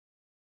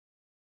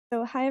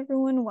So hi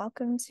everyone,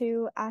 welcome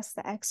to Ask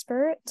the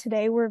Expert.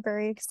 Today we're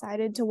very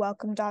excited to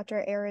welcome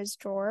Dr. Erez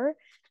Dror.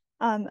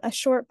 A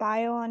short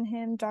bio on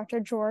him: Dr.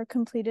 Dror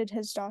completed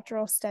his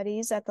doctoral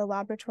studies at the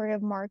laboratory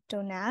of Marc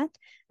Donat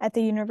at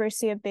the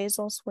University of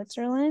Basel,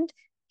 Switzerland.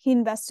 He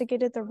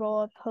investigated the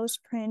role of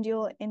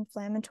postprandial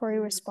inflammatory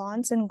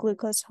response in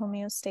glucose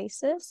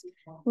homeostasis.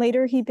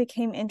 Later, he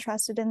became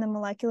interested in the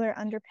molecular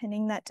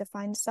underpinning that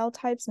defined cell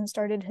types and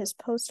started his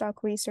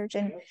postdoc research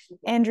in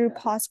Andrew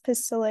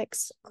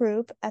Pospisilik's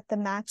group at the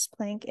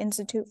Max-Planck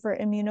Institute for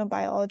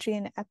Immunobiology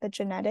and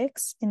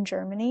Epigenetics in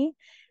Germany.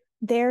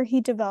 There, he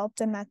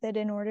developed a method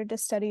in order to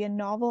study a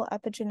novel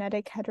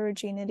epigenetic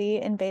heterogeneity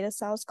in beta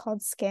cells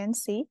called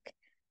scan-seq.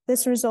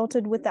 This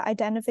resulted with the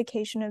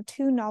identification of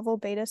two novel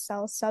beta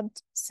cell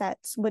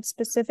subsets with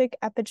specific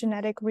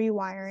epigenetic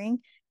rewiring,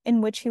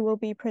 in which he will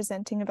be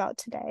presenting about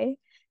today.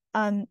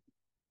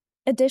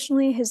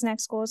 Additionally, his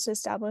next goal is to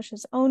establish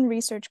his own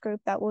research group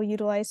that will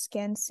utilize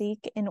scan-seq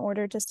in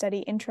order to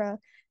study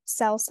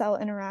intra-cell-cell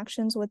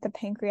interactions with the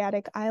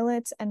pancreatic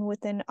islets and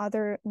within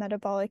other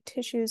metabolic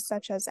tissues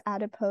such as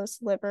adipose,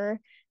 liver,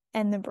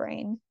 and the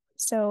brain.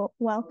 So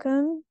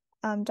welcome,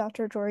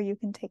 Dr. Dror, you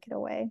can take it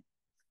away.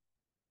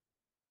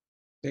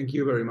 Thank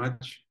you very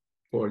much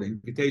for the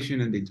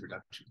invitation and the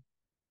introduction.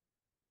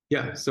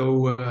 Yeah,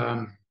 so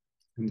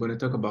I'm going to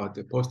talk about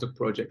the postdoc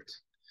project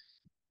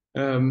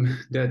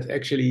that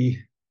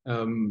actually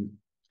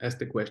asked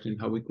the question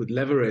how we could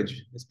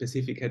leverage a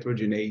specific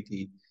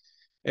heterogeneity,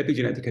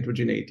 epigenetic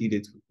heterogeneity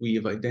that we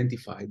have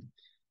identified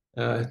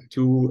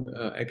to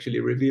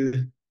actually reveal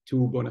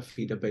two bona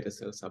fide beta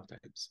cell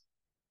subtypes.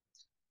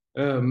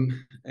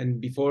 And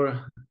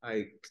before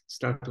I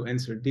start to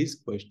answer this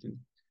question,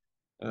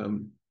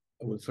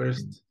 I will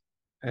first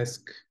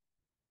ask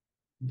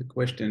the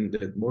question,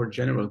 the more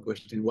general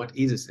question: what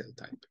is a cell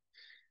type?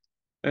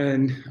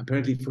 And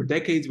apparently for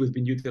decades, we've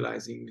been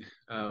utilizing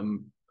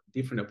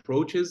different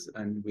approaches,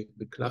 and we've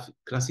been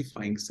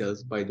classifying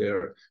cells by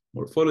their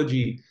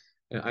morphology,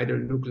 either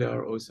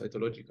nuclear or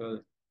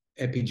cytological,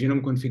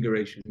 epigenome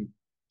configuration,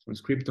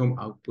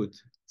 transcriptome output,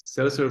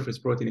 cell surface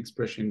protein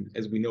expression,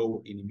 as we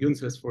know in immune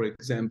cells, for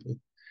example,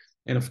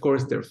 and of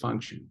course, their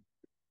function.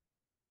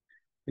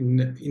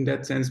 In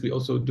that sense, we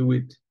also do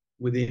it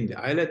within the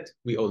islet.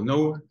 We all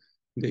know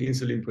the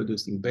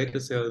insulin-producing beta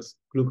cells,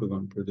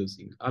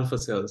 glucagon-producing alpha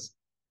cells,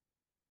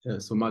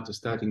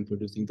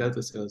 somatostatin-producing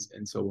delta cells,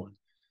 and so on.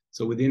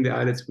 So within the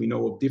islets, we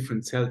know of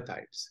different cell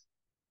types.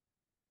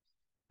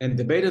 And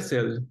the beta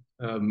cell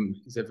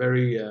is a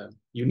very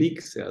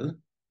unique cell.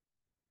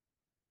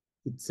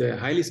 It's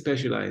highly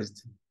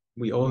specialized.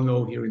 We all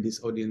know here in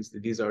this audience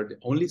that these are the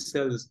only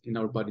cells in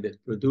our body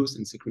that produce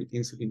and secrete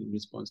insulin in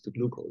response to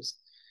glucose.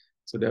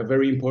 So they are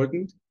very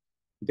important.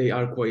 They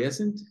are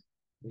quiescent.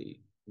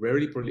 They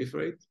rarely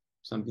proliferate.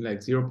 Something like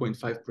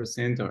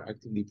 0.5% are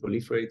actively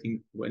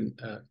proliferating when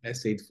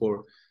assayed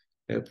for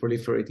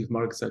proliferative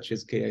marks such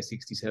as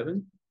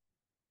Ki67.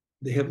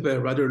 They have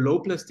a rather low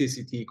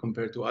plasticity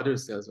compared to other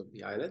cells of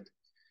the islet,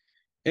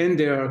 and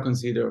they are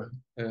considered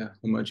a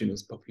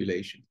homogeneous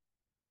population.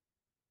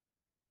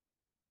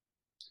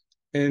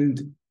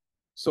 And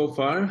so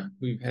far,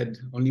 we've had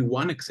only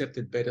one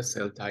accepted beta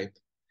cell type,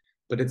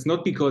 but it's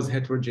not because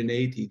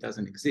heterogeneity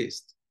doesn't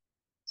exist.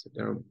 So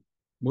there are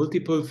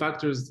multiple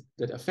factors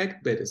that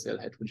affect beta cell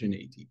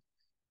heterogeneity.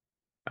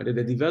 Either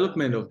the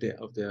development of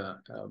the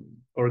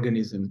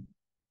organism,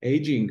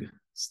 aging,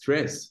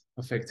 stress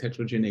affects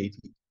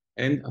heterogeneity,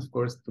 and of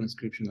course,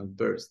 transcriptional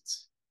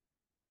bursts.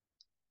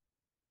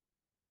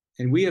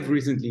 And we have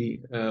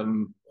recently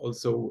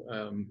also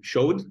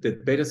showed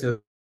that beta cells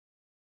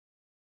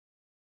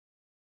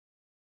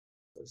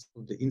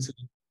of the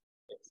insulin.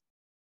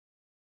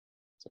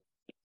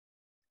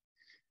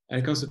 I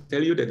can also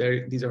tell you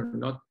that these are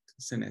not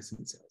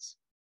senescent cells.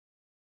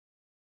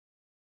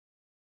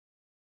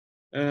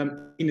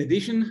 In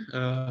addition,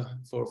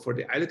 for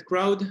the islet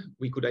crowd,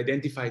 we could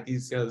identify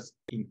these cells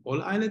in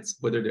all islets,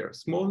 whether they are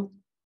small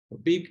or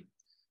big.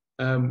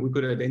 We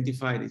could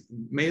identify these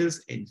in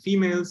males and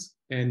females,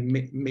 and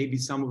maybe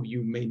some of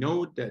you may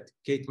know that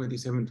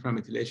K27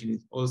 trimethylation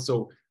is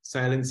also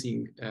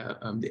silencing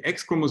the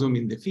X chromosome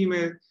in the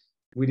female.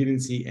 We didn't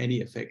see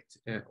any effect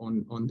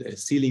on the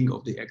sealing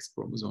of the X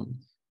chromosome.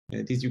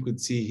 This you could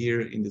see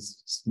here in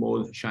this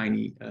small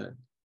shiny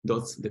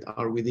dots that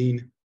are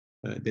within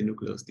the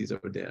nucleus. These are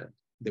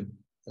the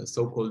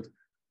so-called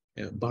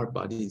bar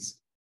bodies.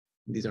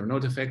 These are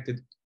not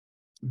affected.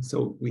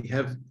 So we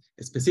have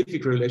a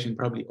specific relation,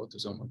 probably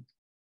autosomal.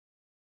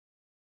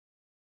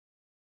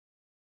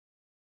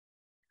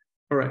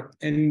 All right,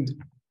 and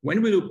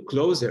when we look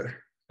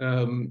closer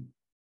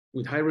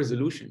with high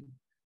resolution,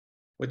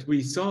 what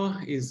we saw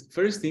is,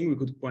 first thing, we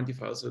could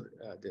quantify also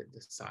the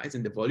size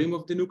and the volume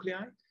of the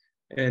nuclei.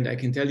 And I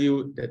can tell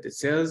you that the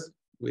cells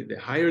with the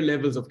higher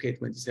levels of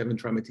K27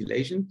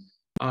 trimethylation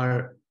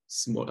are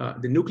small.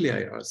 The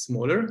nuclei are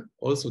smaller.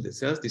 Also the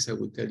cells, this I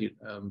will tell you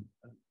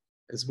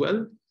as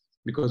well,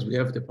 because we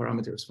have the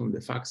parameters from the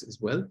facts as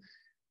well.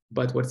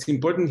 But what's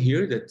important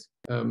here that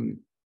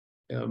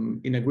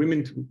in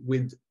agreement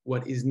with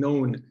what is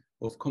known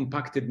of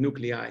compacted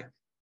nuclei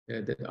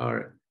that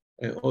are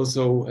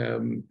also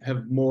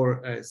have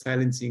more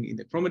silencing in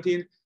the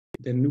chromatin,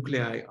 the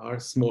nuclei are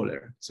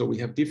smaller. So we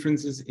have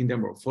differences in their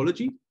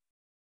morphology,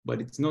 but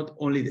it's not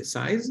only the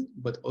size,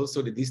 but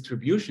also the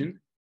distribution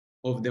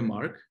of the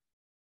mark.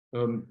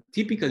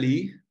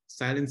 Typically,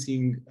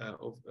 silencing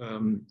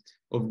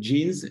of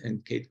genes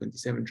and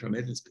K27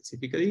 trimethyl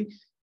specifically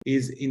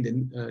is in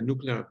the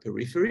nuclear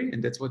periphery,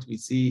 and that's what we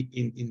see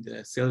in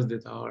the cells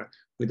that are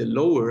with a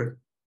lower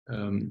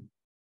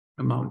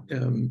amount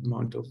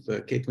of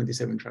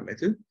K27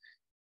 trimethyl.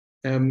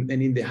 And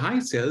in the high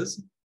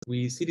cells,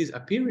 we see this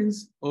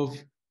appearance of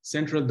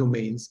central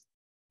domains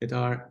that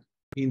are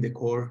in the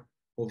core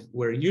of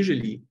where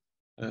usually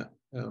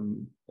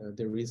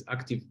there is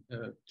active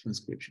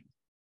transcription.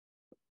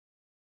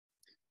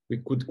 We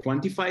could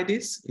quantify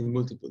this in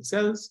multiple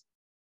cells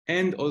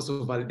and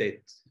also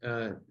validate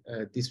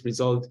this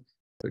result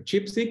for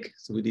ChIP-seq.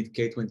 So we did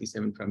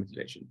K27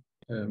 trimethylation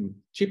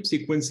chip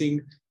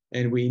sequencing,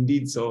 and we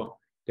indeed saw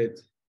that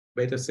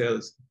beta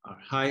cells are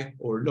high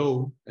or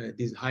low.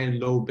 These high and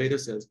low beta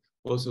cells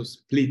also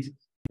split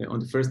on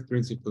the first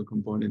principal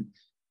component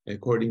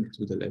according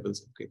to the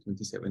levels of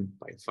K27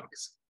 by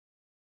FACS.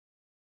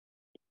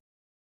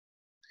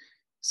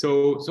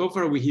 So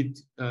far we hit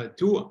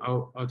 2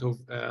 out of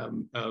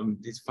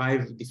these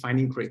 5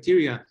 defining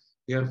criteria.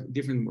 We have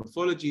different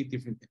morphology,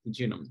 different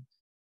epigenome.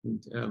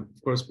 And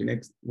of course, we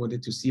next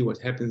wanted to see what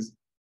happens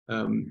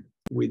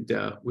with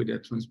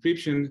the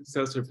transcription,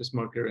 cell surface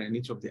marker, and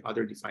each of the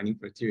other defining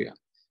criteria.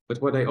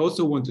 But what I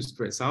also want to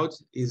stress out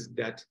is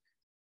that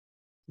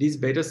these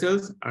beta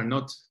cells are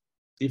not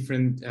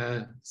different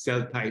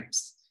cell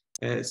types.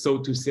 So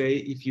to say,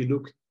 if you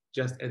look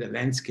just at a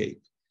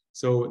landscape.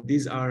 So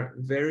these are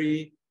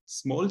very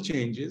small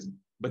changes,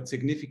 but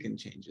significant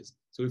changes.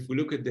 So if we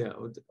look at the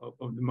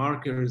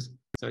markers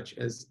such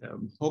as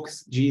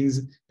Hox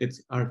genes that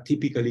are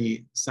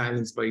typically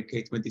silenced by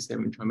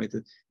K27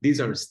 trimethyl,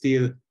 these are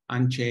still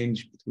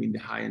unchanged between the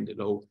high and the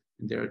low,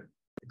 and they're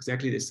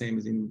exactly the same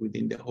as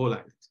within the whole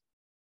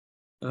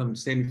islet.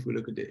 Same if we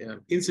look at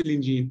the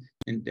insulin gene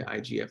and the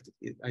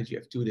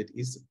IGF-2 that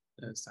is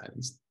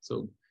silenced.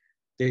 So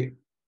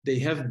they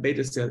have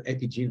beta cell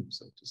epigenome,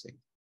 so to say.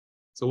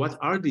 So what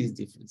are these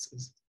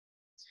differences?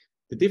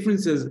 The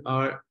differences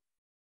are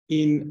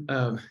in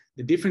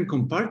the different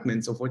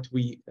compartments of what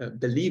we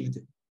believed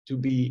to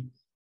be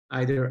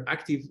either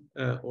active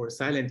or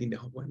silent in the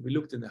when we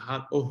looked at the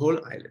whole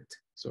islet.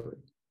 Sorry.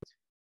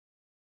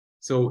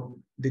 So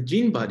the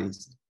gene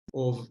bodies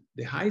of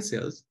the high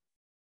cells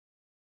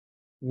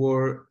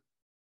were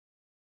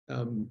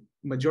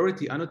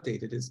majority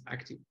annotated as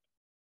active.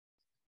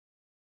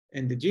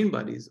 And the gene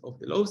bodies of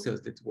the low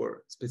cells that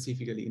were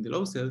specifically in the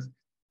low cells,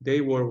 they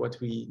were what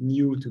we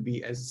knew to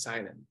be as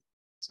silent.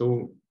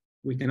 So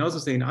we can also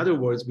say, in other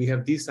words, we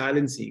have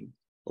desilencing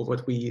of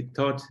what we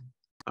thought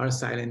are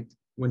silent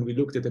when we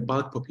looked at the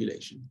bulk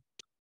population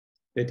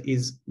that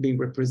is being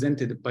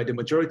represented by the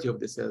majority of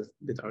the cells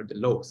that are the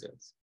low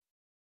cells.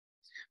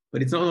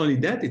 But it's not only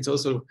that, it's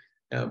also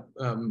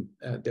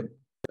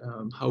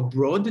how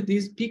broad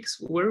these peaks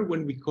were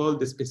when we call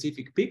the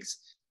specific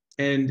peaks,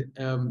 and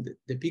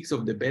the peaks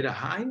of the beta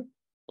high,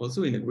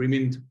 also in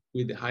agreement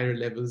with the higher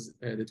levels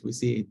that we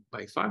see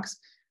by FACS,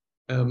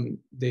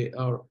 they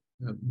are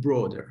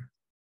broader.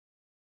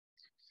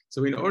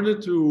 So in order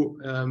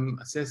to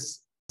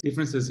assess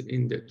differences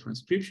in the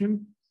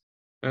transcription,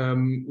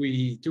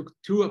 we took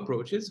 2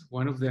 approaches.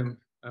 One of them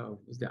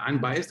was the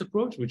unbiased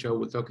approach, which I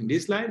will talk in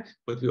this slide,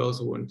 but we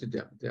also wanted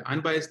the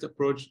unbiased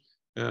approach,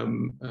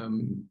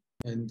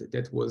 and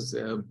that was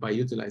by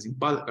utilizing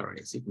bulk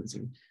RNA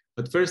sequencing.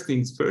 But first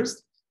things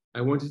first,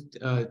 I wanted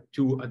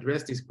to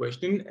address this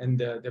question, and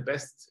the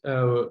best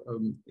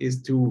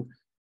is to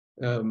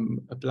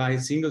apply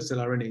single-cell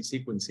RNA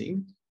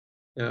sequencing.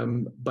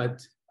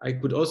 But I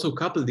could also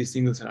couple this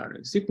single-cell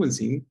RNA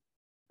sequencing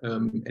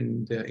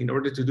in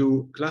order to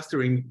do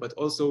clustering, but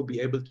also be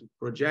able to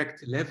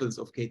project levels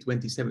of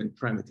K27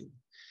 trimethyl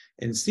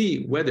and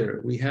see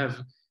whether we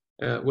have,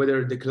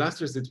 whether the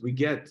clusters that we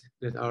get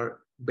that are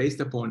based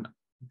upon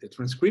the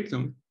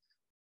transcriptome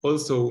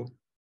also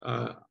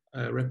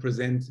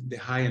represent the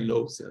high and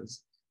low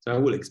cells. So I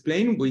will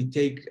explain. We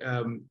take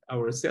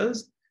our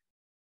cells,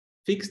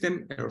 fix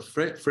them, or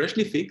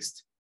freshly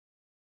fixed.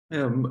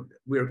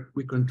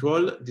 We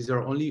control, these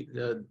are only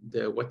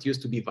what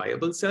used to be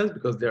viable cells,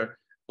 because they're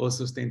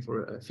also stand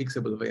for a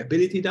fixable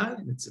viability die.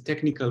 It's a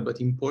technical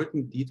but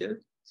important detail.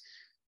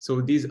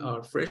 So these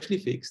are freshly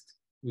fixed.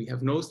 We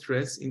have no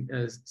stress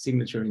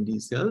signature in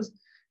these cells.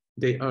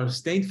 They are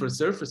stained for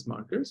surface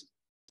markers.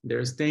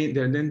 They're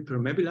then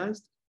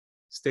permeabilized,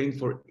 stained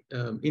for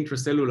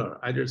intracellular,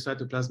 either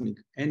cytoplasmic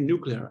and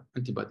nuclear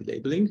antibody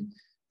labeling,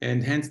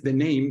 and hence the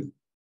name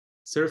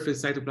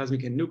surface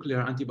cytoplasmic and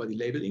nuclear antibody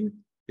labeling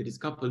that is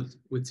coupled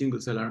with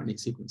single-cell RNA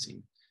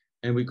sequencing.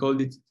 And we called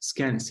it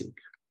scan-seq.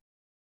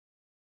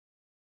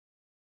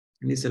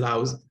 And this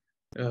allows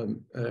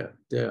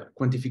the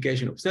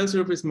quantification of cell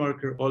surface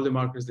marker, all the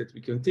markers that we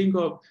can think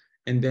of,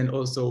 and then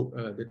also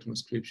the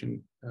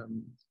transcription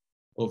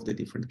of the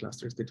different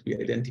clusters that we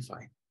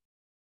identify.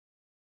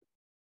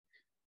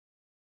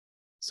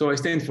 So I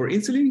stand for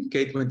insulin,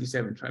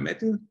 K27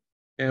 trimethyl,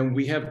 and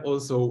we have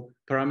also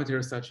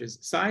parameters such as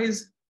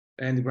size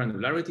and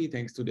granularity,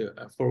 thanks to the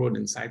forward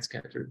and side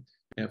scatter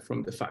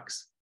from the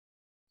FACS.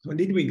 So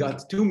indeed, we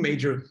got two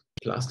major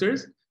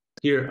clusters.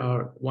 Here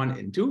are 1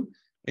 and 2,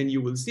 and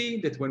you will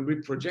see that when we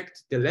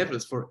project the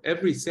levels for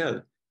every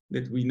cell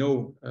that we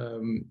know,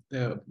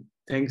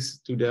 thanks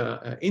to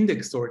the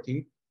index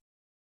sorting,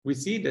 we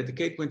see that the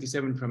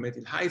K27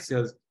 trimethyl high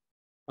cells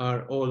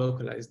are all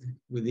localized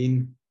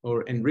within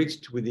or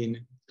enriched within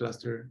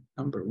cluster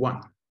number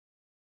 1.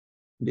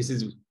 This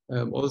is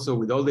also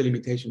with all the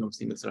limitation of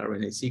single-cell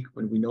RNA-seq.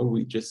 When we know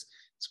we just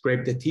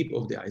scrape the tip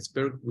of the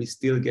iceberg, we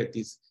still get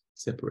this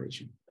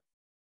separation.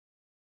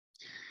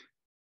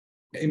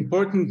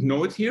 Important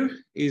note here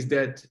is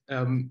that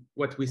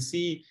what we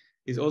see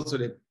is also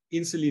that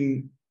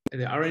insulin, the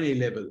RNA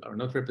level are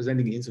not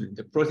representing insulin,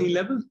 the protein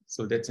level.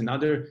 So that's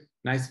another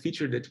nice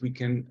feature that we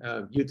can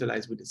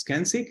utilize with the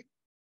scan-seq.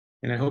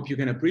 And I hope you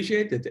can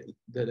appreciate that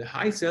the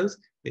high cells,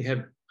 they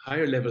have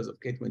higher levels of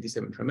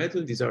K27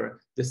 trimethyl. These are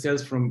the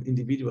cells from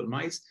individual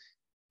mice.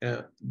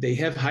 They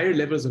have higher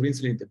levels of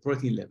insulin at the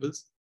protein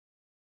levels.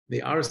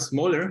 They are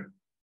smaller.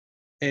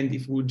 And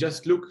if we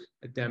just look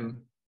at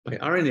them by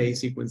RNA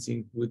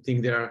sequencing, we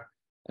think they are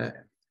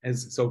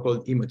as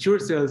so-called immature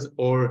cells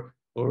or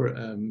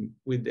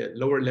with the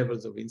lower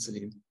levels of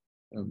insulin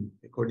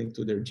according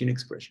to their gene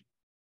expression.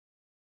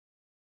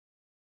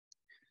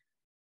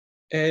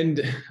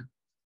 And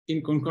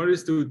in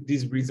concordance to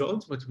these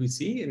results, what we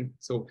see, and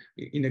so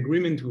in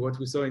agreement with what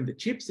we saw in the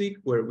ChIP-seq,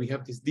 where we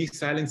have this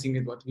desilencing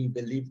and what we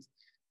believed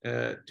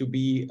to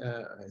be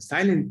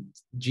silent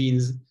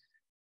genes,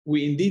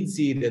 we indeed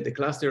see that the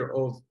cluster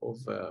of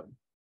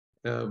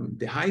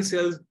the high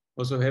cells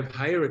also have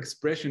higher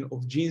expression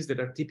of genes that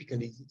are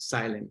typically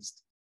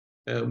silenced,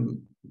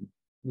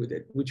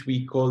 which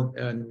we call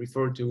and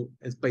refer to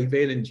as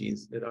bivalent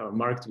genes that are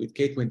marked with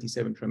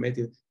K27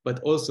 trimethyl,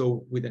 but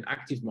also with an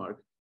active mark,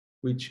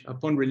 which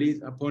upon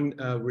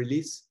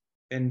release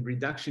and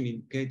reduction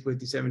in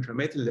K27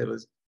 trimethyl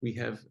levels, we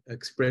have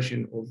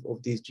expression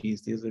of these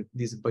genes.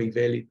 These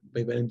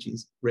bivalent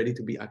genes ready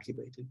to be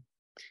activated.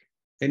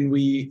 And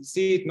we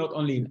see it not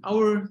only in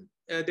our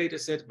data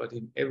set, but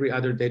in every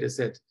other data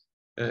set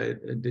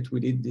that we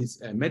did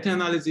this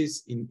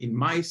meta-analysis in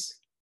mice,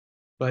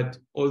 but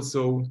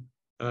also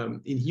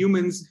in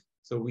humans.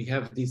 So we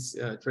have this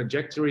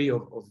trajectory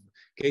of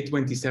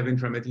K27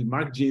 trimethyl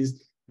marked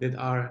genes that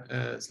are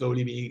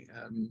slowly being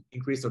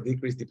increased or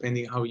decreased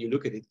depending how you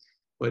look at it,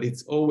 but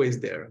it's always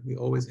there. We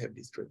always have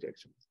these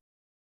trajectories.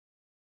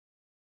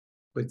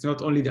 But it's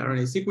not only the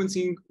RNA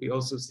sequencing, we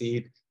also see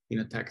it in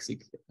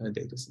ATAC-seq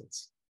data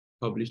sets,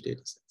 published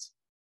data sets.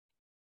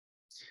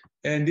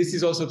 And this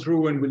is also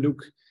true when we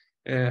look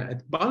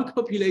at bulk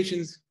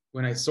populations.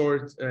 When I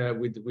sort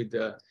with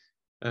the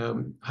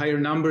higher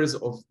numbers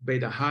of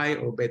beta high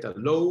or beta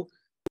low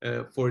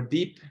for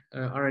deep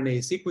RNA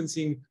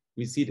sequencing,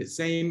 we see the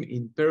same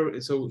in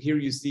purple. So here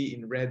you see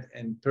in red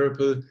and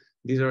purple,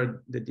 these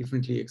are the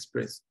differently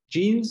expressed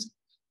genes.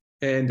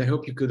 And I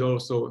hope you could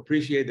also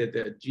appreciate that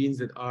the genes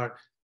that are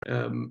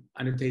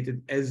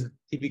annotated as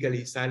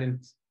typically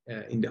silent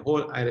in the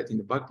whole islet in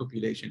the bulk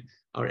population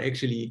are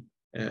actually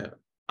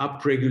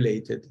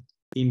upregulated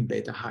in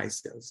beta high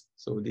cells.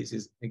 So this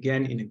is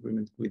again in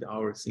agreement with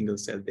our single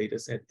cell data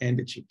set and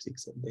the ChIP-seq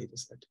cell data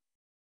set.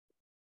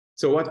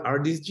 So what are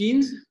these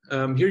genes?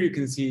 Here you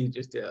can see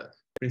just a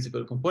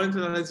principal component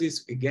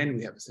analysis. Again,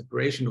 we have a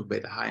separation of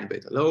beta high and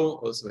beta low,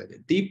 also at a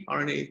deep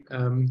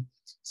RNA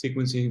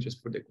sequencing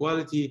just for the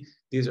quality.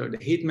 These are the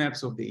heat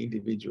maps of the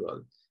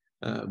individual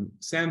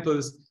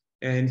samples.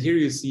 And here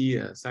you see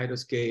a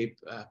cytoscape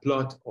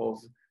plot of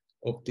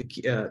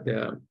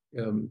the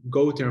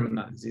Go term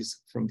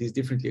analysis from these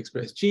differently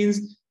expressed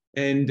genes.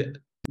 And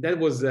that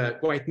was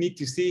quite neat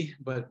to see,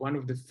 but one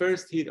of the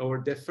first hit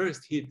or the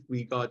first hit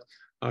we got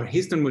are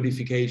histone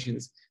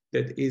modifications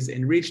that is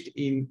enriched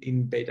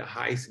in beta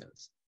high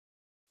cells.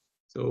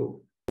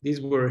 So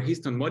these were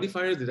histone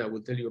modifiers that I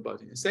will tell you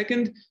about in a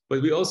second,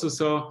 but we also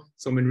saw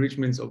some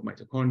enrichments of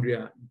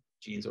mitochondria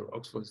genes or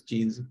OXPHOS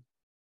genes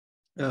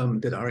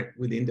that are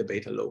within the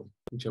beta low,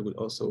 which I will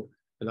also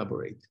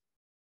elaborate.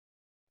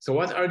 So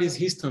what are these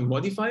histone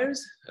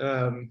modifiers?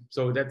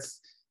 So that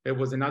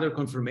was another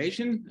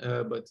confirmation,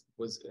 but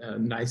was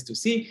nice to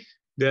see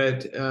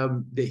that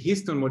the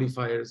histone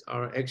modifiers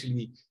are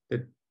actually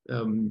that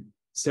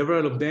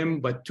several of them,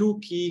 but two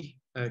key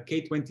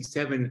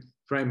K27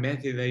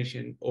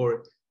 trimethylation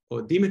or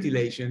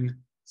demethylation.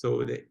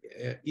 So the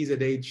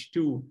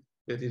EZH2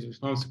 that is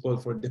responsible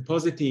for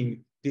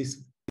depositing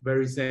this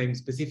very same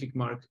specific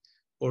mark,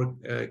 or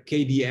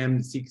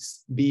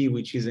KDM6B,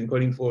 which is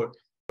encoding for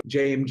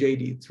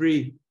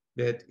JMJD3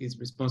 that is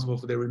responsible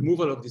for the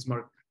removal of this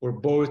mark, were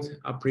both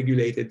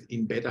upregulated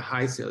in beta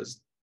high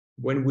cells.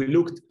 When we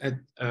looked at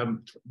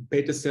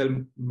beta cell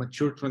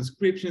mature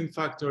transcription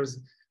factors,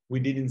 we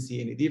didn't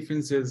see any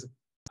differences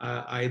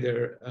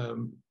either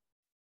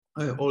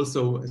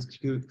Also,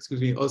 excuse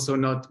me, also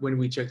not when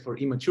we check for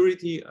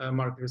immaturity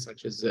markers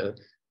such as the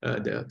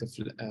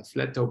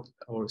flat top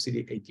or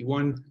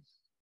CD81.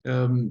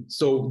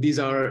 So these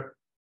are,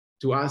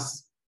 to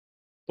us,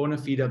 bona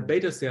fide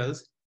beta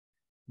cells.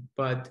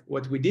 But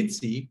what we did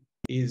see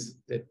is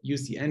that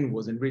UCN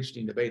was enriched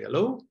in the beta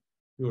low,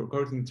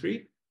 fluorocortin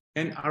 3,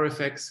 and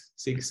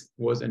RFX6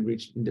 was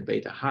enriched in the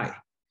beta high.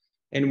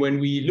 And when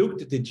we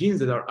looked at the genes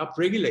that are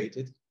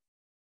upregulated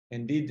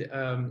and did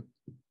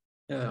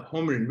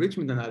Homer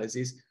enrichment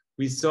analysis,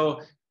 we saw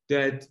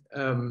that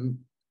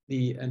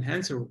the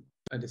enhancer,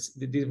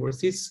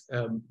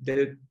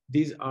 that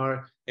these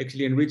are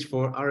actually enriched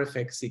for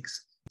RFX6.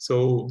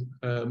 So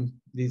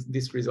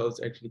these results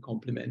actually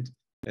complement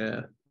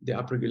the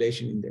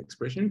upregulation in the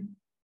expression.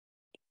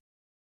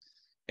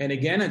 And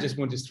again, I just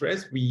want to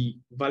stress, we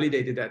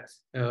validated that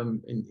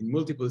in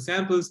multiple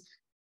samples.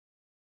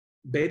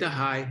 Beta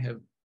high have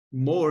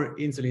more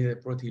insulin at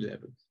the protein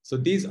level. So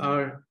these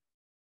are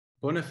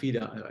bona fide,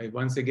 I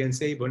once again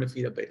say, bona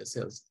fide beta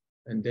cells,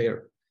 and they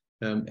are,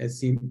 as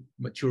seen,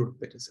 mature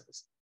beta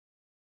cells.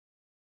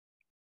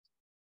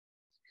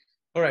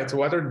 All right, so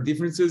what are the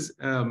differences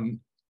on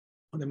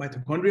the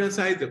mitochondrial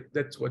side?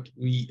 That's what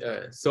we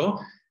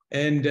saw.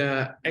 And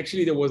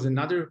actually, there was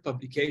another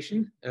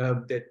publication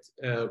that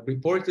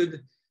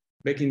reported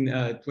back in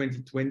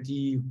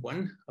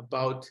 2021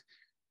 about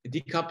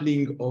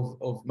decoupling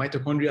of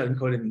mitochondrial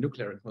encoded and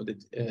nuclear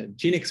encoded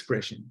gene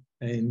expression,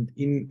 and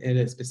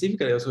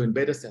specifically also in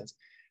beta cells.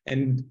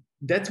 And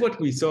that's what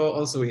we saw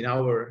also in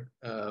our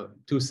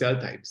two cell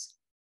types.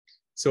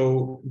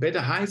 So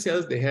beta high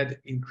cells, they had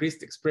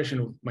increased expression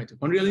of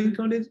mitochondrial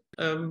encoded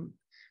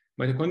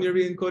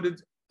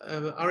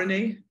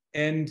RNA,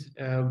 and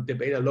the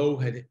beta low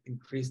had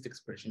increased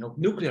expression of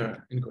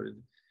nuclear encoded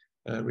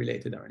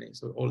related RNA.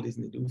 So all these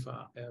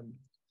NEDUFA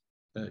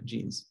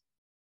genes.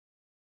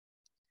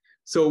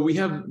 So we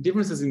have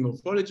differences in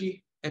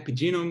morphology,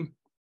 epigenome,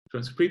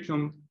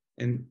 transcriptome,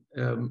 and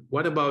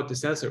what about the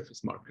cell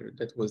surface marker?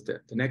 That was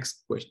the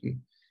next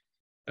question.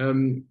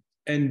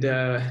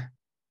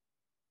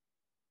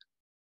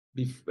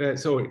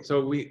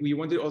 So we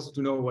wanted also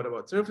to know what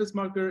about surface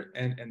marker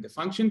and the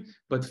function.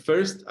 But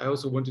first, I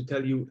also want to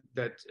tell you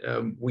that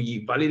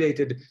we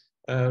validated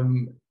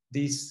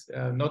this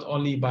not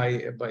only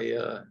by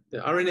the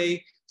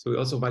RNA, so we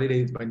also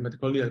validated by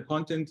mitochondrial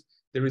content,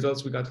 the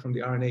results we got from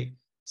the RNA.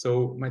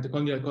 So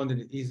mitochondrial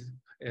content is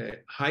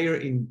higher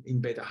in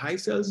beta high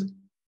cells.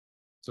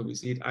 So we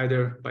see it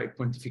either by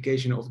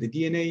quantification of the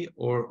DNA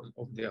or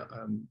of the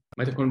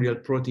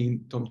mitochondrial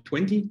protein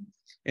TOM20.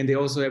 And they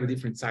also have a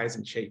different size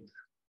and shape.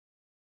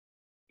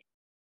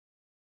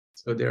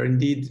 So there are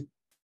indeed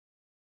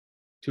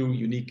two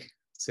unique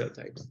cell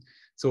types.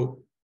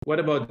 So what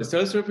about the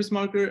cell surface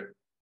marker?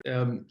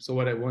 So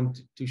what I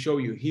want to show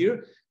you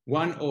here,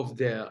 one of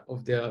the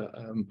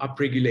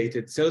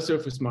upregulated cell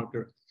surface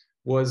marker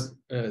was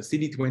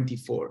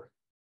CD24.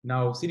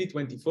 Now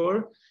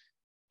CD24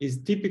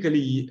 is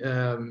typically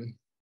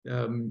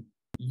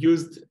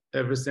used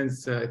ever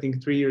since I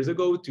think 3 years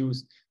ago to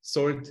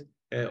sort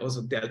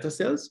also delta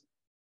cells,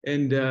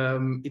 and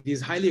it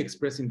is highly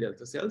expressed in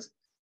delta cells,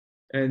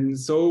 and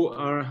so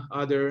are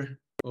other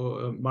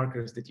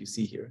markers that you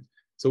see here.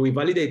 So we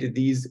validated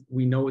these.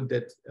 We know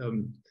that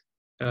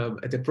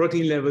at the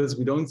protein levels,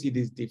 we don't see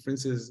these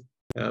differences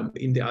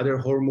in the other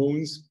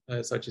hormones,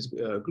 such as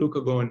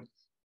glucagon,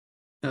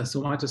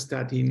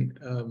 somatostatin,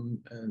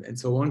 and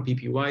so on,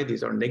 PPY.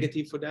 These are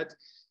negative for that.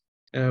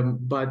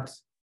 But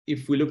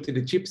if we looked at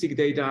the ChIP-seq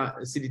data,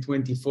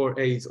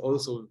 CD24A is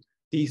also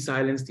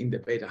de-silenced in the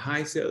beta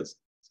high cells.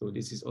 So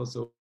this is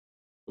also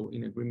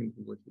in agreement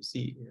with what you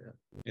see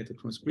at the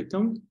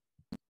transcriptome.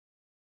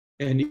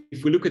 And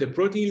if we look at the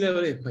protein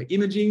level by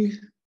imaging,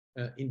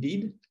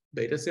 indeed,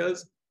 beta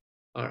cells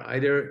are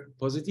either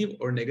positive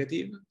or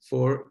negative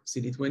for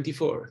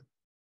CD24.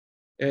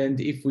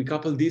 And if we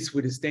couple this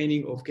with the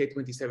staining of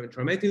K27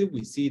 trimethyl,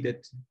 we see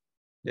that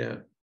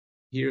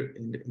here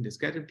in the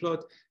scatter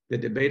plot,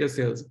 that the beta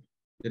cells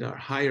that are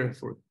higher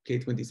for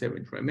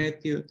K27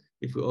 trimethyl,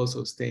 if we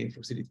also stain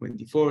for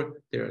CD24,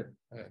 they're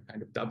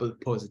kind of double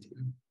positive.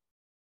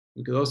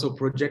 We could also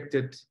project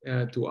it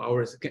to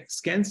our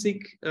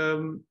scan-seq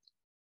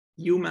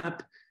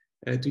UMAP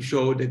to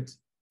show that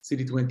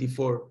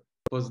CD24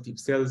 positive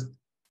cells,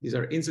 these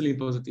are insulin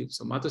positive,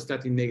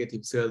 somatostatin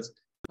negative cells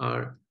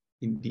are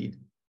indeed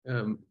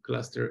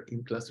cluster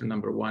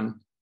number 1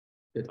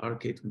 that are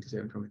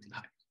K27 trimethyl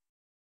high.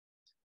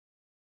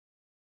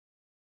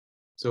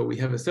 So we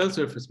have a cell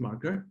surface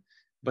marker,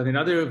 but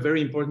another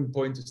very important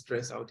point to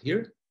stress out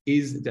here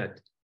is that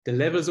the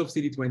levels of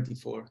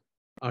CD24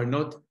 are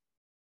not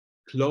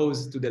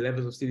close to the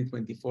levels of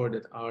CD24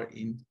 that are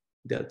in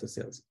delta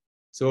cells.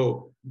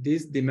 So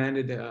this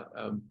demanded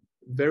a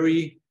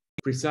very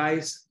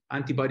precise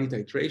antibody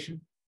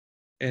titration.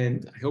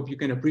 And I hope you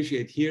can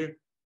appreciate here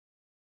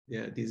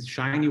these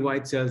shiny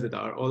white cells that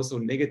are also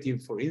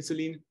negative for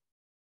insulin.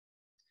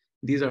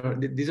 These are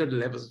the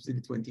levels of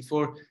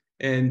CD24,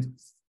 and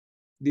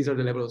these are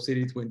the levels of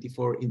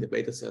CD24 in the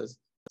beta cells.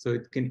 So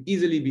it can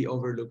easily be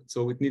overlooked.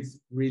 So it needs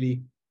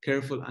really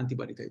careful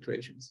antibody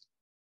titrations.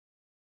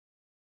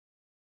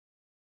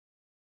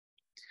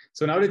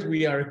 So now that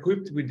we are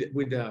equipped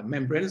with a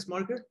membranous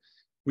marker,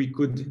 we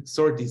could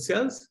sort these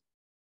cells.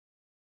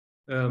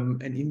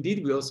 And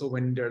indeed, we also,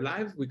 when they're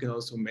live, we can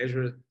also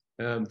measure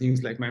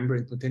things like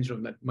membrane potential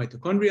of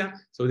mitochondria.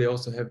 So they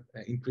also have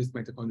increased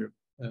mitochondrial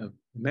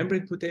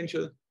membrane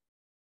potential.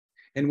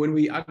 And when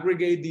we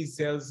aggregate these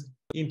cells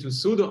into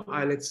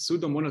pseudo-islets,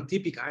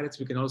 pseudo-monotypic islets,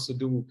 we can also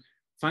do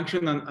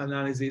functional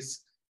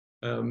analysis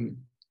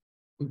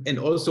and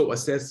also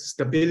assess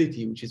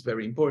stability, which is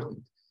very important.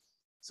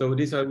 So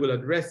this I will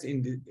address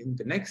in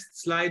the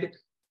next slide.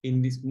 In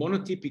these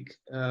monotypic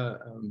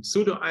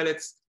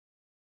pseudo-islets,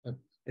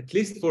 at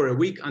least for a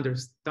week under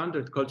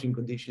standard culturing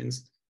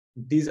conditions,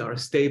 these are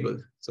stable.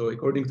 So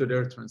according to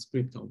their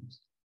transcriptomes.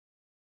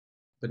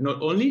 But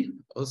not only,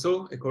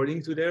 also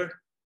according to their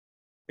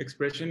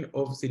expression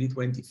of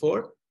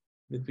CD24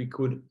 that we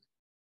could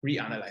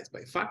reanalyze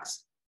by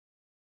fax,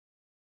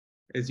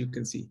 as you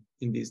can see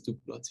in these two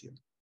plots here.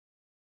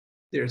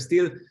 There are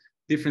still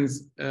different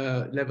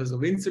levels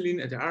of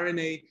insulin at the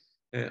RNA.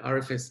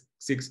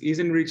 RFS6 is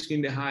enriched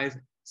in the highs,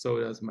 so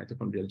does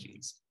mitochondrial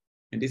genes.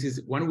 And this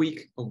is 1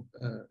 week of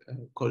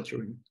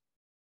culturing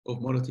of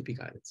monotypic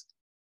islets.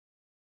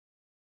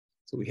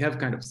 So we have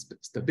kind of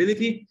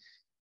stability.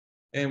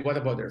 And what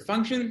about their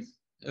function?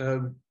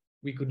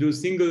 We could do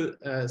single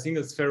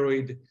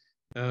spheroid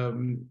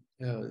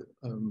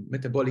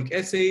metabolic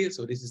assay.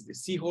 So this is the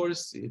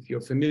seahorse. If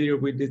you're familiar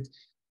with it,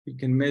 we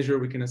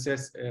can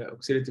assess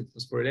oxidative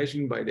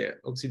phosphorylation by the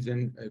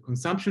oxygen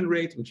consumption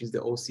rate, which is the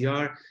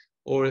OCR,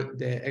 or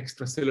the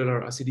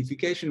extracellular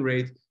acidification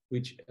rate,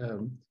 which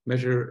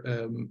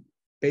measure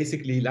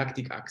basically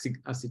lactic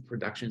acid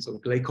production, so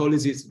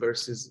glycolysis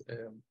versus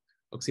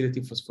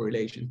oxidative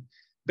phosphorylation.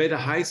 Beta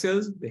high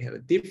cells, they have a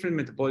different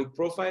metabolic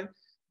profile.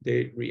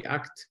 They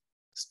react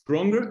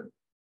stronger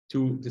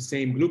to the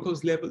same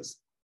glucose levels.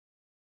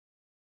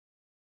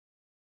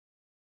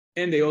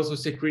 And they also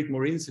secrete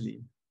more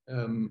insulin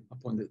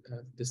upon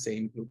the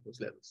same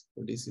glucose levels.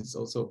 So this is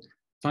also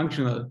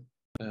functional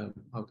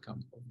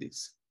outcome of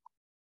this.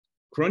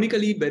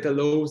 Chronically, beta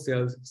low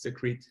cells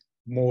secrete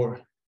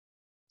more.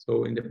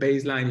 So in the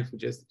baseline, if we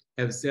just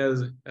have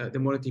cells, the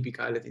monotypic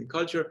islet in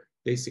culture,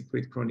 they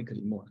secrete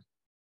chronically more.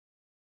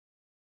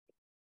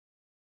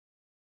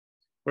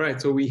 All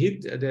right, so we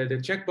hit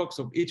the checkbox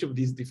of each of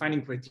these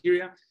defining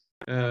criteria.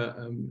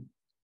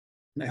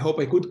 I hope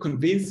I could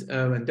convince,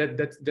 and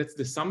that's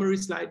the summary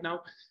slide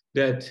now,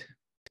 that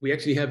we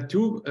actually have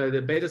two,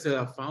 the beta cells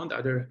are found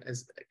either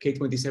as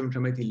K27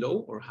 trimethyl low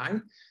or high,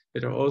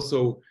 that are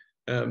also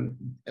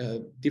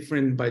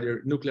different by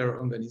their nuclear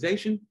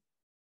organization,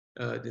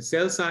 the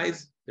cell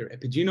size, their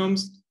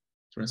epigenomes,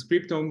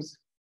 transcriptomes,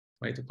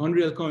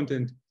 mitochondrial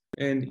content,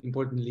 and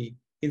importantly,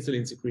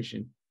 insulin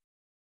secretion.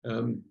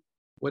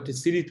 What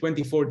is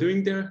CD24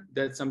 doing there?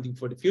 That's something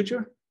for the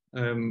future.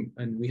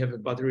 And we have a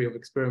battery of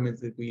experiments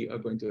that we are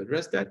going to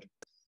address that.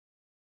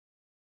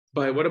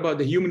 But what about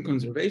the human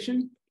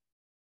conservation?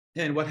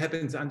 And what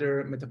happens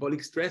under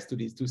metabolic stress to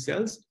these two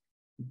cells?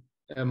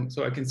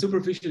 So I can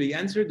superficially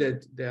answer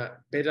that the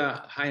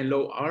beta high and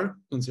low are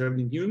conserved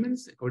in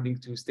humans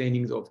according to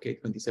stainings of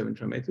K27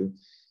 trimethyl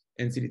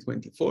and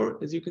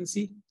CD24, as you can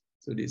see.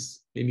 So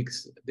this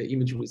mimics the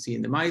image we see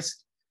in the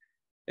mice.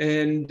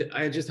 And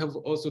I just have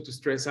also to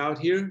stress out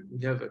here,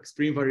 we have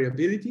extreme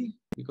variability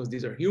because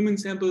these are human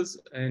samples,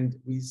 and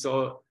we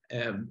saw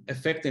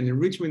effect and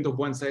enrichment of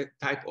one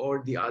type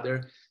or the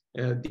other,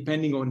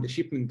 depending on the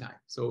shipment time.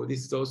 So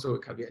this is also a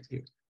caveat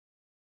here.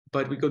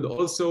 But we could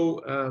also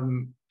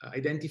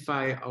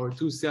identify our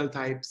two cell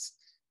types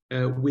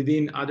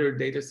within other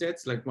data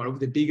sets, like one of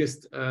the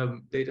biggest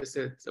data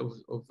sets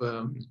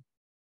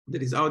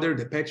that is out there,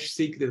 the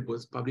patch-seq that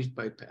was published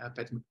by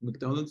Pat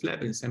McDonald's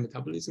lab in Cell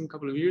Metabolism a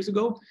couple of years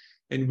ago.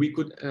 And we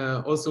could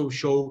also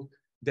show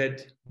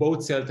that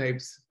both cell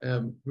types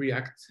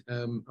react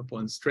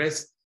upon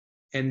stress,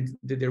 and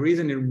that there is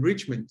an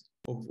enrichment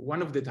of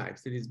one of the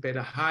types that is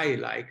beta high,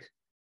 like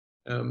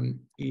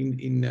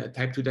in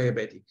type 2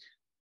 diabetic.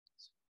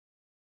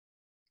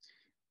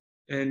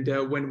 And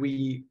when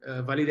we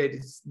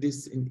validated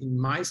this in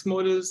mice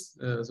models,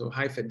 so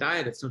high-fat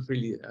diet, that's not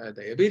really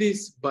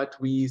diabetes, but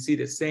we see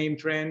the same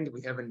trend.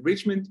 We have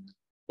enrichment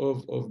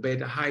of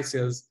beta high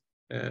cells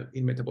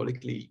in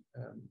metabolically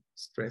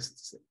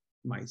stressed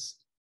mice.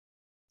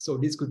 So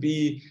this could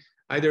be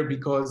either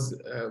because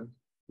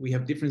we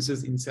have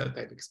differences in cell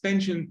type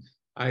expansion,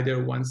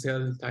 either one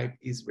cell type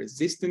is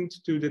resistant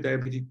to the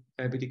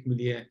diabetic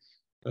milieu,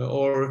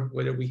 or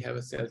whether we have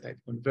a cell type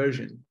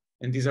conversion.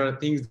 And these are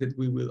things that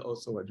we will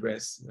also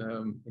address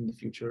in the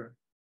future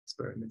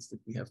experiments that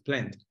we have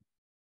planned.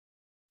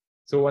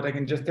 So what I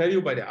can just tell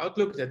you by the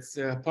outlook, that's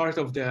part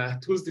of the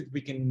tools that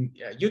we can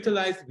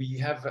utilize. We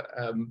have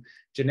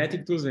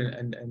genetic tools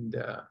and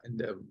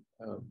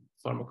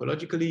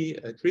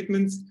pharmacologically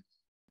treatments.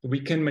 We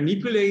can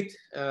manipulate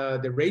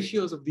the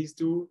ratios of these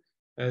two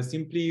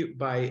simply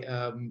by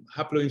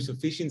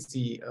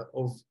haploinsufficiency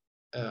of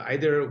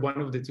either one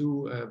of the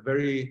two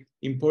very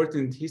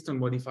important histone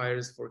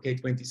modifiers for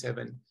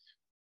K27,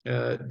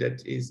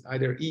 that is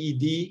either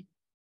EED,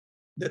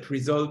 that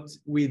result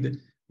with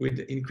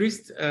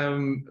increased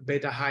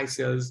beta high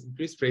cells,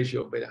 increased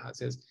ratio of beta high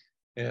cells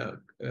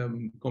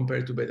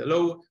compared to beta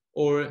low,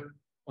 or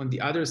on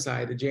the other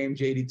side, the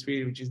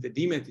JMJ83, which is the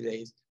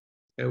demethylase,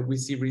 we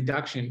see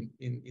reduction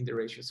in the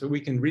ratio. So we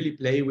can really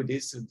play with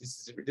this. So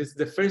this is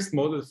the first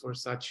model for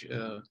such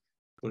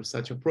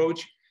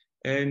approach.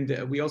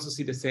 And we also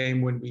see the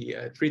same when we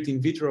treat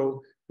in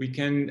vitro. We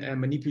can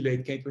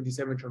manipulate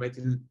K27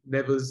 chromatin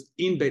levels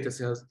in beta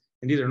cells,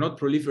 and these are not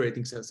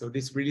proliferating cells. So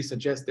this really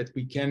suggests that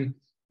we can,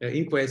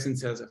 in quiescent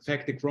cells,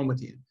 affect the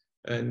chromatin.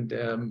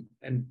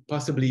 And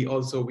possibly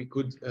also we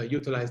could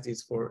utilize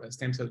this for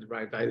stem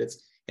cell-derived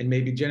islets and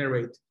maybe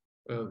generate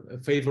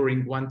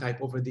favoring one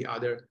type over the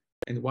other,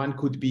 and one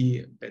could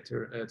be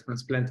better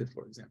transplanted,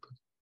 for example.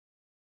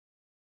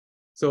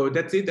 So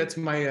that's it. That's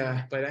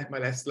my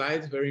last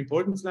slide. Very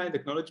important slide,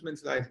 acknowledgement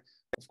slide.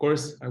 Of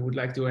course, I would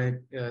like to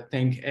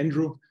thank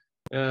Andrew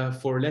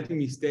for letting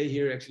me stay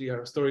here. Actually,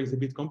 our story is a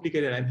bit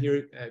complicated. I'm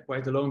here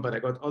quite alone, but I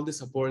got all the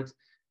support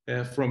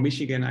from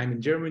Michigan. I'm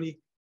in Germany.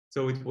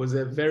 So it was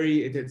a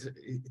very, it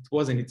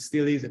was and it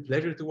still is a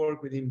pleasure to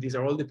work with him. These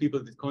are all the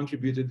people that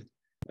contributed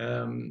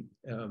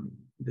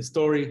the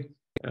story,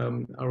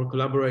 our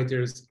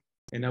collaborators.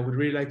 And I would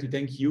really like to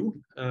thank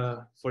you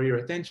for your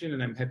attention,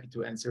 and I'm happy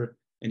to answer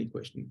any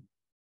question.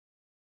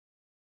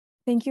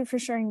 Thank you for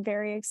sharing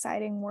very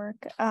exciting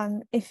work.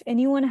 If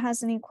anyone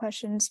has any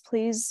questions,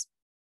 please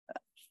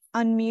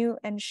unmute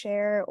and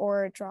share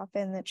or drop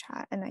in the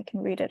chat and I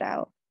can read it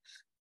out.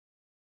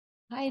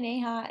 Hi,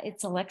 Neha.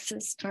 It's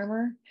Alexis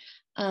Karmer.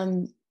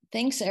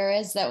 Thanks,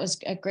 Erez. That was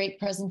a great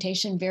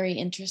presentation, very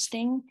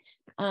interesting.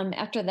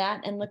 After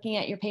that, and looking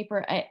at your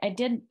paper, I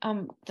did,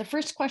 the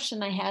first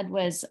question I had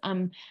was,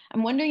 I'm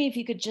wondering if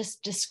you could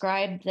just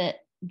describe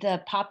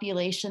the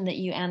population that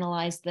you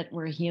analyzed that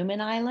were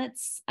human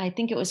islets. I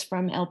think it was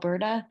from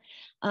Alberta.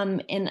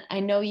 And I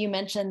know you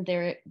mentioned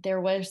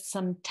there was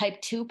some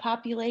type 2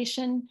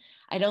 population.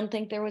 I don't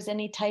think there was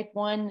any type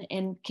 1.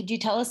 And could you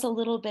tell us a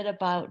little bit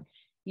about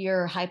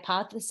your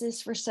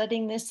hypothesis for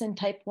studying this in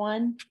type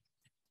 1?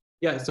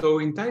 Yeah, so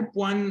in type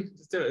 1,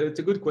 it's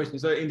a good question.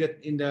 So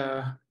in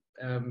the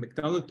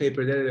McDonald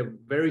paper, there are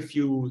very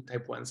few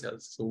type 1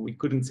 cells, so we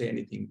couldn't say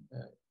anything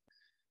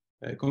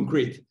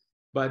concrete.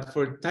 But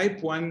for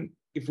type 1,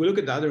 if we look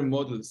at the other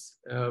models,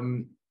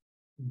 the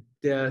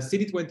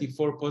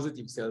CD24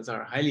 positive cells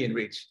are highly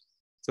enriched.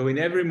 So in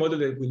every model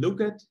that we look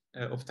at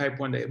of type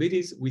 1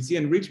 diabetes, we see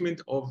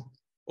enrichment of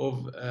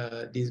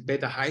these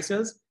beta high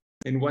cells.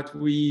 And what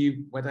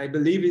I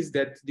believe is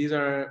that these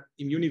are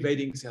immune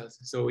evading cells.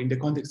 So in the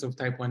context of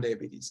type 1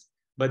 diabetes,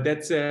 but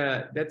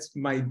that's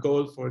my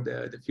goal for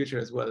the future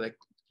as well, like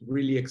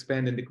really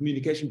expand the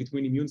communication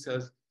between immune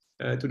cells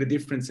to the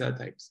different cell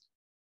types.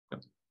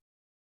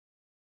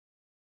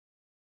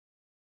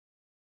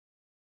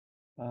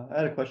 I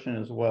had a question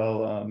as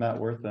well. Matt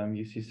Wortham,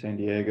 UC San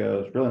Diego. It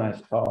was a really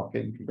nice talk,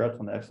 and congrats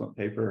on the excellent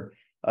paper.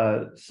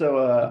 So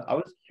I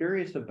was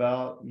curious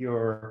about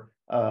your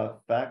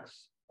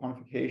FACS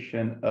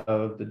quantification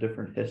of the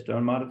different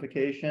histone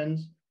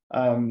modifications.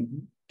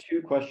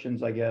 Two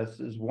questions, I guess,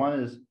 one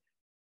is,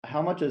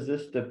 how much is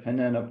this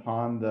dependent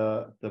upon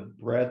the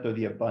breadth or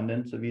the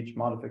abundance of each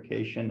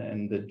modification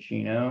in the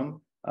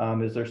genome?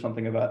 Is there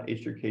something about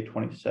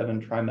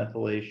H3K27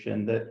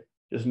 trimethylation that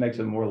just makes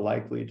it more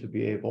likely to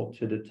be able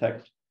to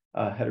detect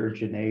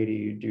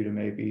heterogeneity due to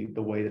maybe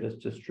the way that it's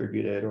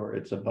distributed or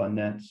its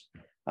abundance?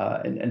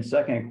 And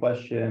second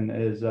question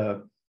is,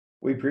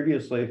 we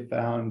previously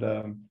found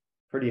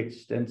pretty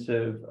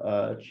extensive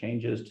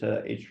changes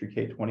to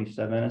H3K27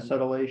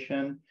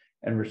 acetylation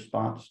in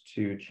response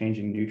to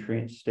changing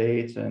nutrient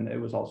states. And it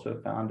was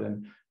also found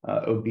in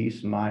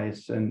obese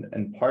mice.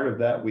 And part of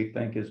that, we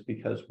think, is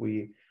because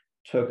we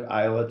took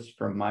islets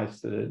from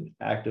mice that had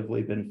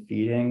actively been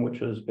feeding,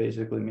 which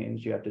basically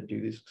means you have to do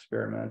these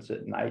experiments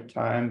at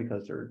nighttime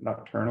because they're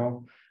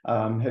nocturnal.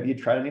 Have you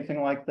tried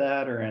anything like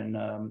that, or in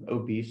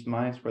obese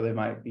mice where they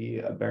might be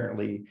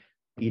aberrantly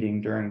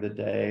eating during the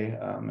day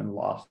and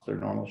lost their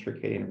normal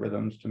circadian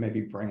rhythms to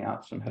maybe bring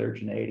out some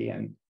heterogeneity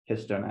and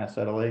histone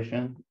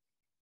acetylation?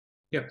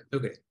 Yeah,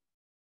 okay.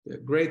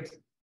 Great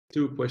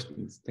two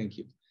questions, thank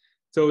you.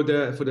 So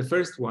for the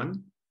first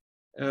one,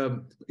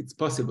 it's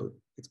possible.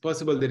 It's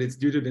possible that it's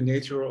due to the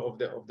nature of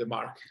the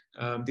mark.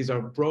 These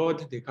are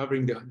broad, they're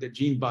covering the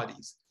gene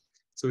bodies.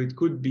 So it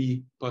could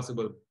be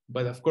possible,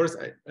 but of course,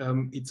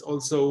 it's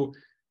also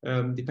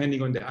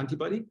depending on the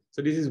antibody.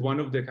 So this is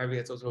one of the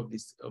caveats also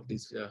of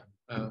this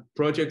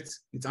project.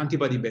 It's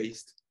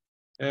antibody-based.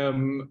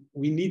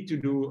 We need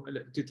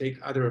to take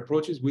other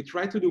approaches. We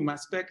tried to do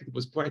Max-Planck. It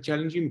was quite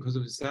challenging because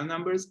of the cell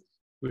numbers.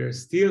 We are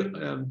still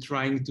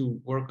trying to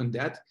work on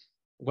that.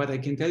 What I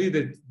can tell you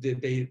that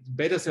the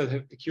beta cells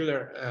have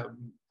peculiar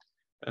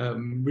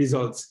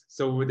results.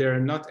 So they're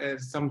not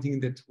something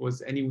that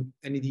was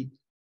anytime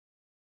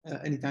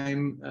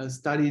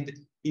studied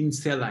in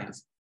cell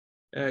lines.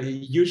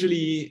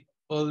 Usually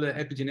all the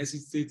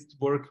epigeneticists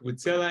work with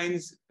cell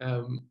lines.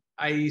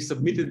 I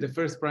submitted the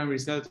first primary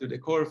cell to the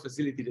core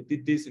facility that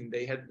did this, and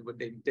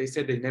they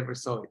said they never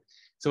saw it.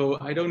 So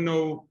I don't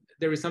know.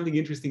 There is something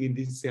interesting in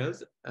these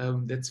cells.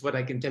 That's what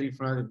I can tell you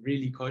from. I'm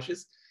really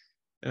cautious.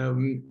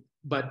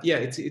 But yeah,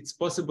 it's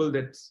possible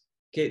that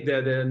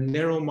the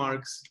narrow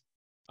marks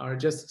are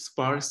just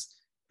sparse,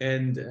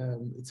 and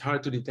it's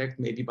hard to detect,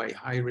 maybe by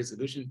high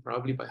resolution,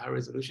 probably by high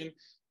resolution.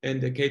 And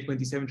the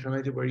K27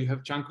 trimetal, where you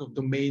have chunk of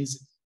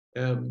domains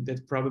that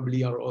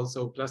probably are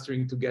also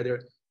clustering together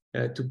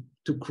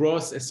to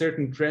cross a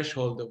certain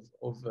threshold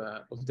of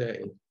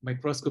the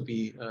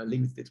microscopy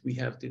links that we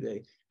have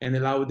today, and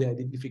allow the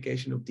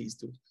identification of these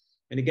two.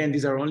 And again,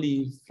 these are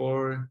only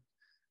 5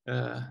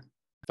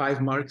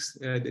 marks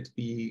that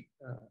we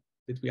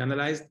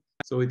analyzed.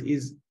 So it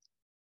is,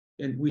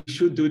 and we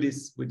should do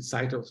this with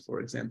cytos, for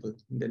example,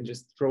 and then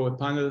just throw a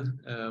panel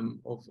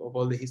of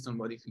all the histone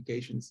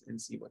modifications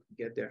and see what we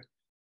get there.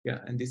 Yeah,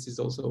 and this is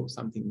also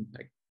something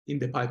like in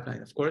the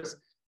pipeline, of course.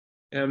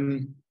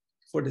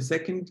 For the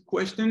second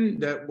question,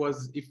 that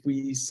was if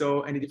we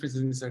saw any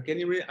differences in the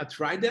circadian rhythm. I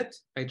tried that.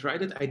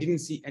 I didn't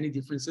see any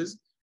differences.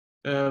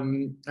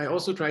 I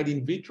also tried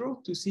in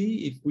vitro to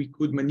see if we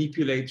could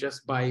manipulate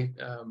just by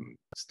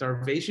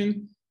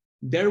starvation.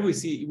 There we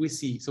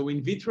see. So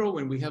in vitro,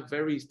 when we have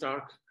very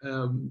stark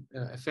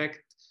effect,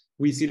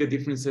 we see the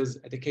differences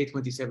at the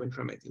K27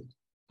 trimethyl.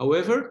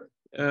 However,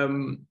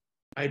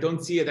 I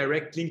don't see a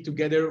direct link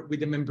together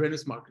with the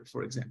membranous marker,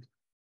 for example.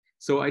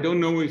 So I don't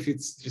know if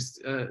it's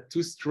just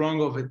too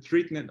strong of a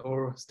treatment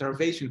or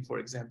starvation, for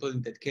example,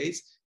 in that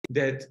case,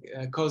 that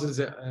causes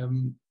a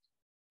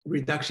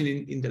reduction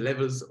in the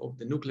levels of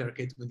the nuclear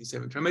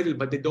K27 trimethyl,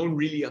 but they don't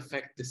really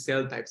affect the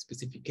cell type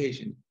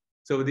specification.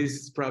 So this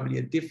is probably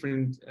a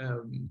different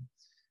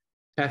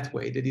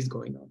pathway that is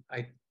going on.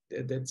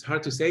 That's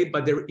hard to say,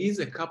 but there is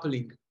a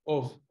coupling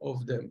of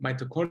the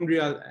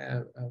mitochondrial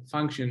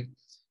function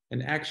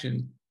and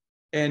action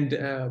and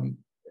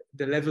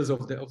the levels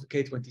of the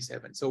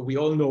K27. So we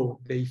all know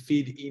they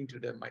feed into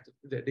the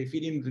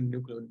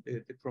nucleon,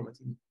 the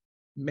chromatin.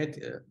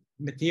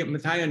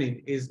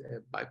 Methionine is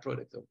a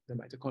byproduct of the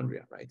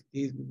mitochondria, right?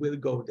 It will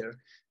go there,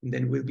 and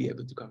then we'll be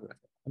able to cover it.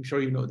 I'm sure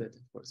you know that,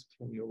 of course,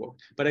 from your work.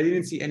 But I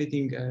didn't see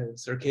anything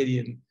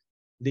circadian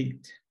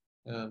linked,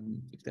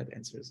 if that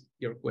answers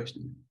your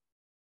question.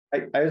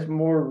 I was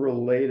more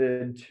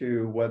related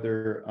to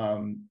whether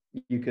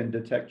you can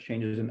detect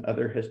changes in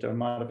other histone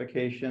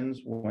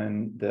modifications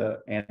when the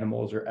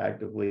animals are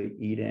actively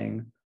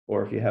eating,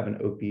 or if you have an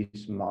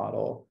obese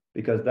model,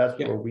 because that's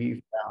where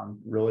we found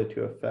really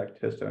to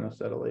affect histone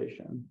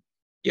acetylation.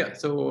 Yeah,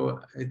 so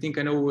I think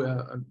I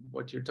know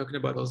what you're talking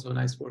about. Also,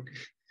 nice work.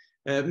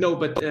 No,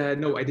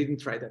 I didn't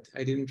try that.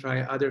 I didn't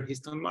try other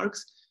histone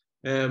marks,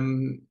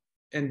 and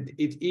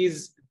it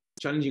is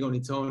challenging on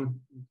its own.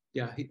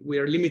 Yeah, we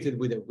are limited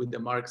with the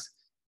marks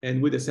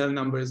and with the cell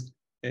numbers.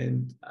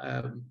 And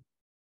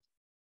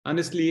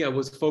honestly, I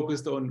was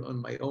focused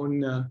on my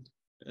own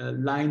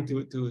line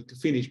to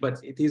finish.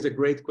 But it is a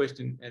great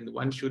question, and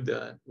one should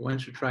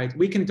try it.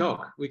 We can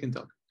talk.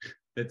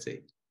 Let's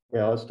say.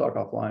 Yeah, let's talk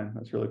offline.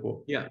 That's really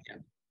cool. Yeah.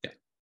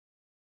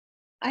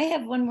 I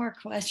have one more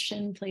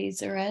question,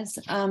 please, Erez.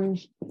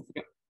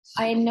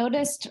 I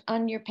noticed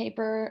in your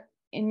paper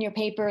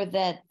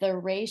that the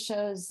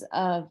ratios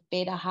of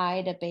beta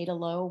high to beta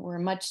low were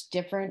much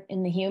different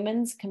in the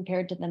humans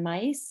compared to the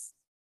mice.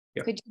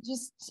 Yeah. Could you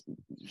just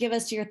give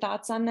us your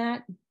thoughts on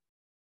that?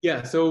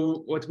 Yeah,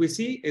 so what we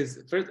see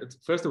is,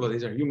 first of all,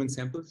 these are human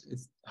samples.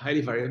 It's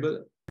highly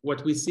variable.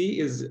 What we see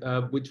is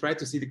we try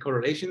to see the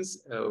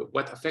correlations,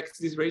 what affects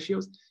these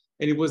ratios,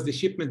 and it was the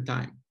shipment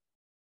time.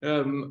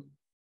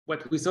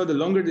 What we saw, the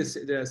longer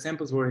the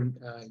samples were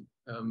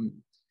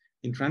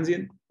in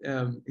transit,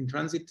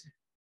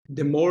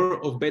 the more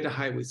of beta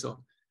high we saw.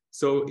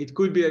 So it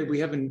could be that we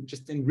have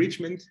just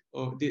enrichment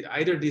of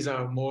either these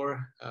are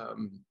more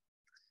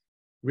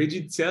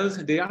rigid cells.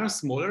 They are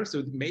smaller,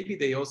 so maybe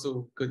they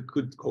also could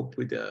cope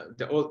with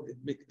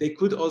they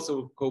could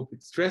also cope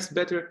with stress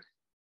better.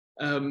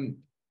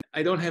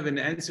 I don't have an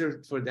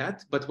answer for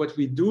that, but what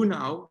we do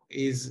now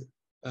is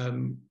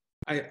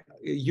I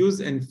use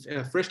and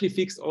freshly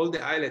fixed all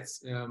the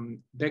islets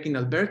back in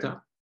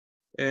Alberta,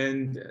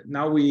 and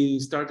now we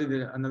started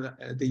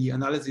the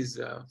analysis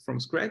from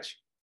scratch.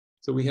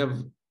 So we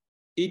have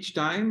each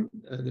time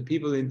the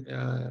people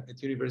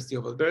at University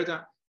of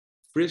Alberta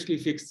freshly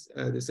fixed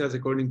the cells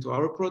according to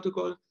our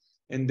protocol,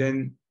 and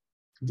then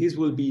these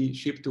will be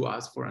shipped to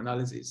us for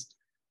analysis.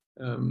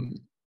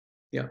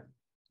 Yeah,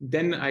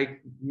 then I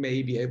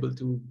may be able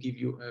to give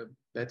you a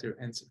better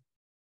answer.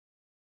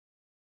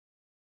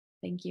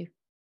 Thank you.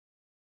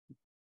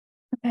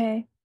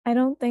 Okay, I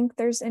don't think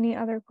there's any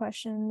other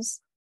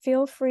questions.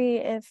 Feel free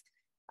if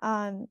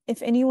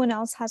anyone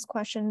else has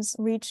questions,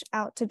 reach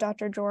out to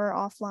Dr. Dror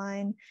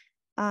offline.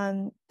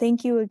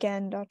 Thank you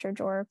again, Dr.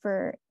 Dror,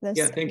 for this.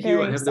 Yeah, thank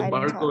you. I have the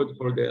barcode talk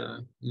for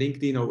the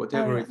LinkedIn or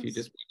whatever. Yes. If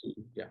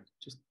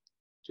you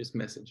just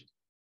message.